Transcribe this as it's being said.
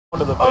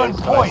To the base,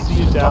 points I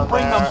see you down to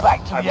bring there. them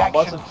back to the I action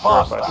wasn't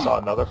sure if faster. I saw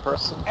another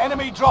person.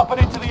 Enemy dropping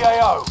into the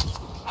AO.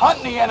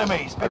 Hunt the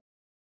enemies.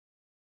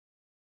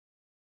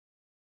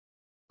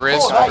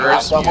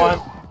 Grizz.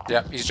 Someone.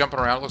 Yeah, he's jumping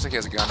around. Looks like he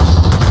has a gun.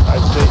 I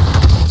see.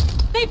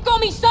 They've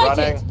got me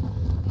sighted.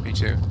 Running. Me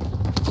too.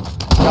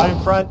 Guy in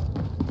front.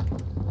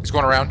 He's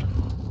going around.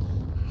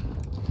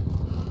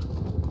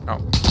 Oh.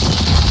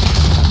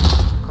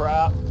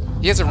 Crap.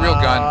 He has a real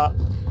gun.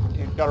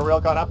 He's got a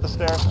real gun. Up the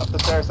stairs. Up the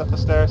stairs. Up the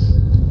stairs.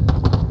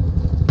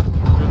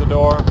 Through the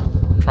door.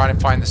 Trying to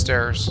find the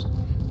stairs.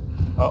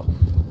 Oh.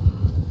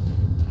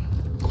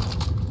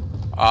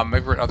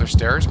 Maybe we're at other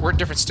stairs. We're at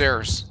different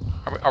stairs.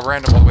 I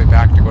ran all the way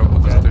back to go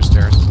up those other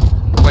stairs.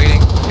 Plating,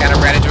 and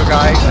I ran into a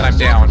guy, and I'm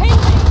down. And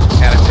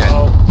I'm dead.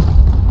 Oh.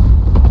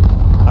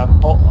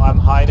 I'm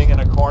hiding in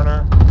a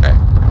corner. Okay.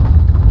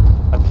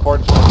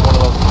 Unfortunately, one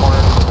of those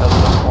corners has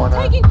a corner.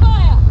 Taking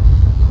fire.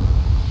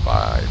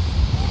 5,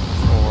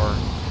 4,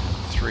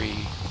 3,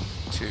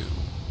 2,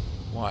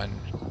 1.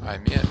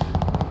 I'm in.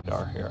 We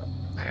are here.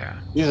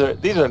 Yeah.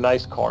 These are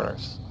nice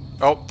corners.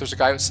 Oh, there's a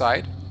guy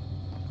outside.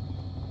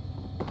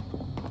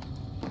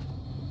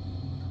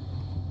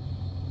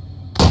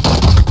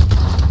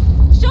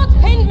 Shots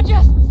pinned.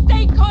 Just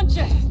stay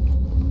conscious.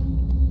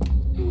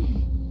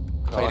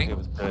 Oh, he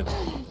was good.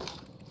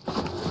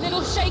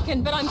 Little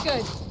shaken, but I'm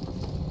good.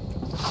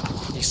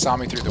 He saw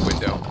me through the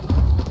window.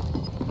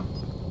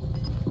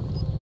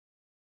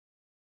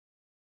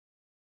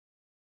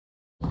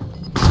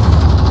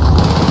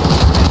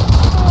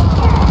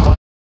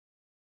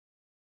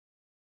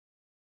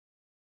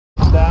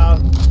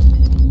 Down.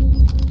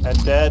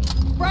 And dead.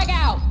 Frag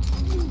out.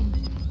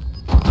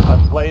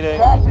 I'm plating.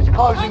 Gas is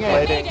closing in.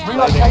 Plating.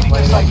 Relocating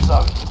the safe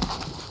zone.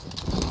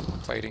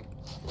 Plating.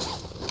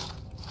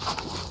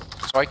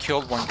 So I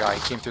killed one guy.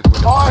 He came through the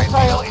window Fire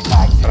behind sale me. is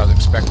active. But I was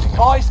expecting him.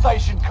 Buy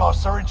station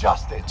costs are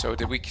adjusted. So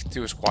did we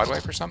do a squad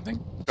wipe or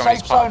something?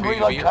 Safe zone Wait.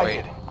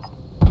 relocated.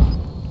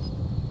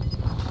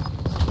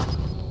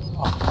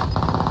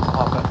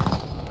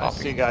 I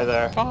see a guy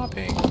there.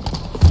 Popping.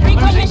 You're Recon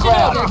losing mission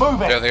ground. order. Move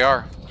There it. they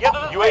are.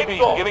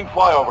 UAV giving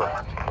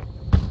flyover.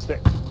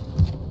 Stick.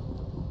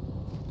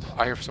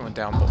 I hear someone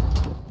down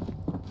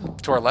below.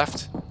 To our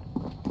left.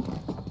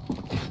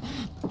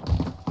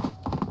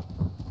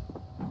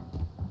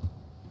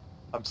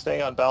 I'm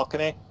staying on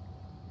balcony.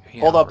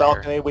 Yeah, Hold on over here.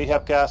 balcony. We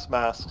have gas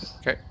masks.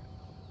 Okay.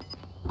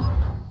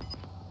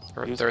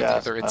 Use They're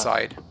gas mask.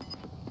 inside.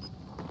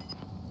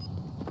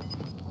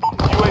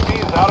 UAV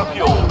is out of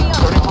fuel.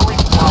 Ready for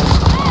resupply.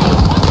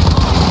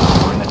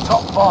 We're in the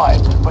top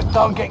 5, but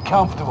don't get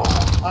comfortable.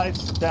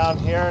 Ice down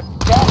here.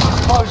 Gas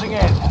is closing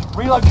in.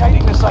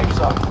 Relocating the safe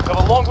zone. Got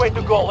a long way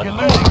to go. You're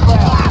losing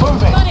ground.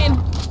 Move Got it. him.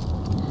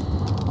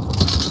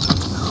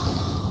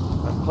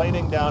 I'm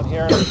plating down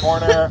here in the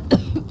corner.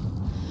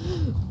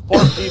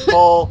 4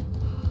 people.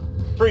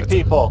 3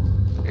 people.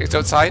 It's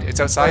outside. It's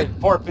outside.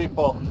 4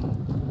 people.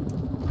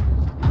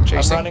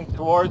 Chasing. I'm running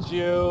towards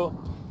you.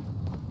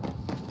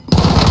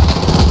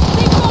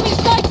 They've got me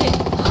sighted.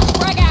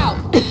 Frag out.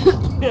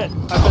 Shit.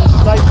 I've been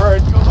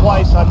snipered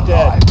twice. I'm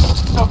dead.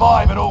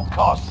 Survive at all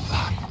costs.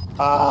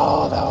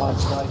 Oh, that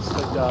was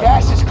nicely done.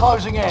 Gas is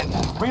closing in.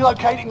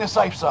 Relocating the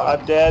safe zone.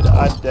 I'm dead.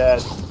 I'm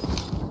dead.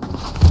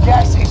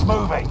 Gas is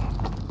moving.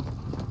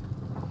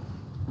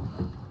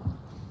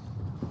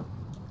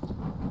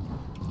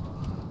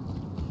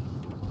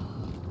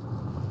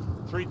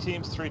 Three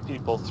teams, 3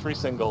 people, 3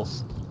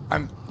 singles.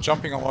 I'm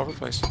jumping all over the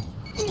place.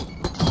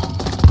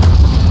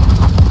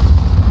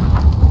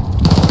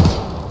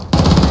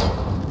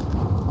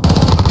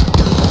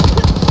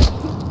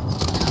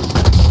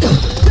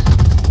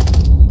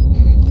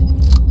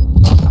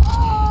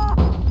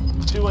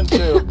 Two and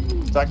 2.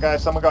 That guy,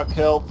 someone got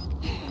killed.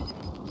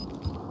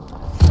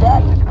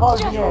 Gas is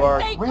closing Just in. Or-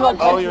 stay Relocating Oh,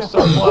 conscious. you're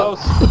so close.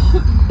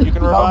 You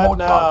can No revive more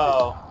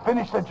now. chances.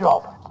 Finish the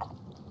job.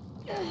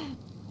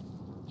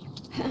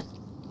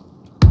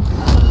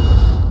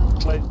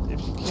 Play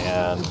if you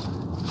can.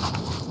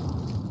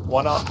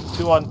 1 on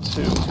 2 on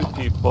 2. 2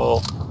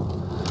 people.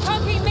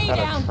 Can't keep me Kind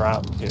down. of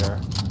trapped here.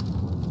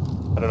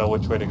 I don't know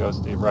which way to go,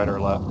 Steve. Right or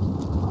left?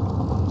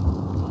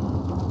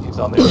 He's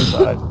on the other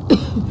side.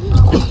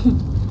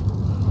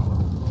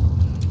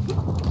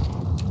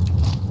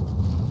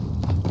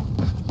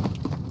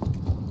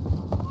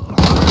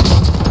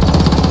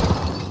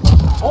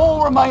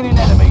 All remaining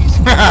enemies.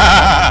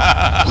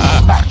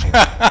 Smash it.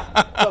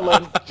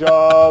 Excellent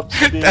job,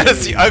 Steve. That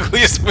is the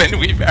ugliest win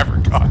we've ever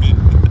gotten.